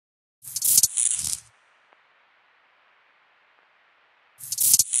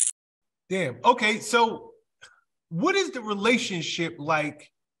Damn. Okay, so what is the relationship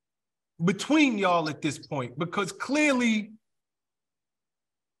like between y'all at this point? Because clearly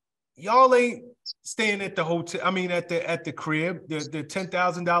y'all ain't staying at the hotel. I mean, at the crib, the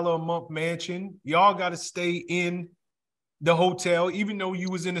 $10,000 a month mansion. Y'all got to stay in the hotel, even though you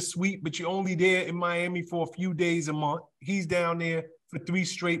was in a suite, but you're only there in Miami for a few days a month. He's down there for 3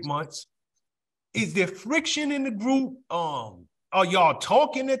 straight months. Is there friction in the group? Are y'all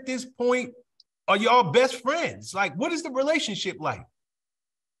talking at this point? Are y'all best friends? Like, what is the relationship like?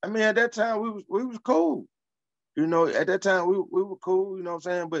 I mean, at that time we was cool. You know, at that time we were cool. You know what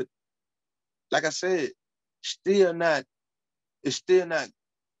I'm saying? But like I said, it's still not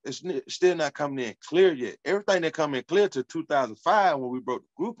coming in clear yet. Everything that come in clear to 2005 when we broke the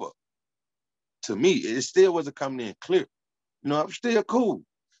group up. To me, it still wasn't coming in clear. You know, I'm still cool.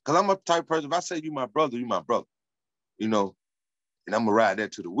 Cause I'm a type of person, if I say you my brother, you my brother. You know, and I'm gonna ride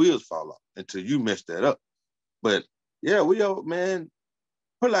that till the wheels fall off, until you mess that up. But yeah, man,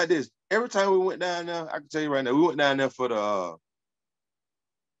 put it like this. Every time we went down there, I can tell you right now, we went down there for the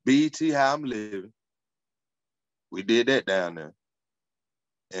BET How I'm Living. We did that down there.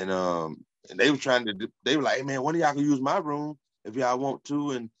 And they were like, hey man, one of y'all can use my room if y'all want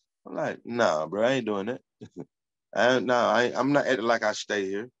to. And I'm like, nah, bro, I ain't doing that. I'm not acting like I stay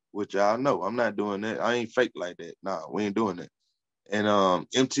here, which y'all know. I'm not doing that. I ain't fake like that. Nah, we ain't doing that. And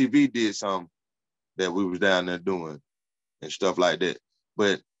MTV did something that we was down there doing and stuff like that.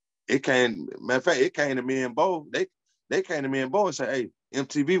 But matter of fact, it came to me and Bo. They came to me and Bo and said, hey,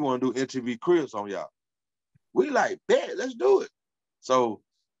 MTV want to do MTV Cribs on y'all. We like, bet, let's do it. So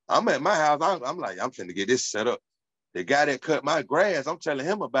I'm at my house. I'm like, I'm finna get this set up. The guy that cut my grass, I'm telling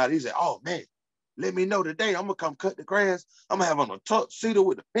him about it. He said, oh man, let me know today. I'm gonna come cut the grass. I'm gonna have on a tuxedo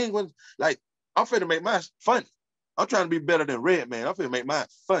with the penguins. Like, I'm finna make mine funny. I'm trying to be better than Redman. I'm finna make mine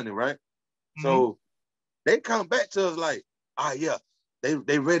funny, right? Mm-hmm. So they come back to us like, yeah,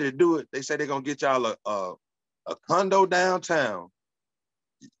 they ready to do it. They say they're gonna get y'all a condo downtown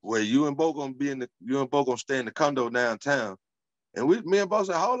where you and Bo gonna stay in the condo downtown. And me and Bo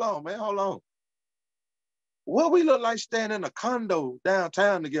said, hold on, man, hold on. What we look like staying in a condo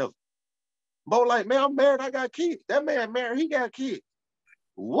downtown together? Bo like, man, I'm married, I got kids. That man married, he got kids.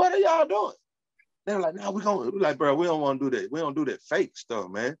 What are y'all doing? They were like, no, we're like, bro, we don't want to do that. We don't do that fake stuff,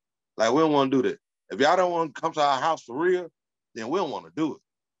 man. Like, we don't want to do that. If y'all don't want to come to our house for real, then we don't want to do it.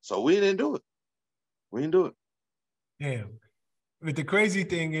 So we didn't do it. We didn't do it. Damn. But the crazy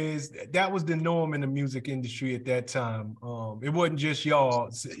thing is that was the norm in the music industry at that time. It wasn't just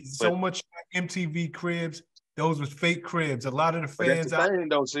y'all. So much like MTV Cribs, those was fake cribs. A lot of the fans that's the thing,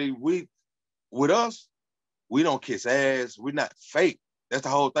 though. See, with us, we don't kiss ass. We're not fake. That's the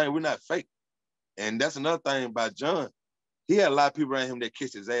whole thing. We're not fake. And that's another thing about John. He had a lot of people around him that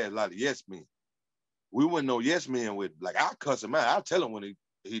kissed his ass, a lot of yes men. We wouldn't know yes men with, like, I'll cuss him out. I'll tell him when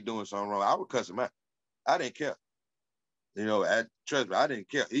he doing something wrong. I would cuss him out. I didn't care. You know, trust me, I didn't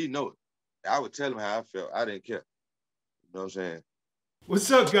care. He know it. I would tell him how I felt. I didn't care. You know what I'm saying?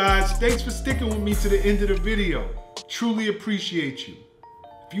 What's up, guys? Thanks for sticking with me to the end of the video. Truly appreciate you.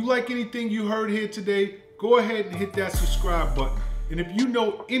 If you like anything you heard here today, go ahead and hit that subscribe button. And if you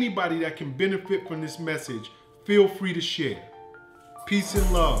know anybody that can benefit from this message, feel free to share. Peace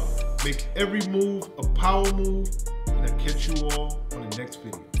and love. Make every move a power move, and I'll catch you all on the next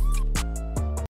video.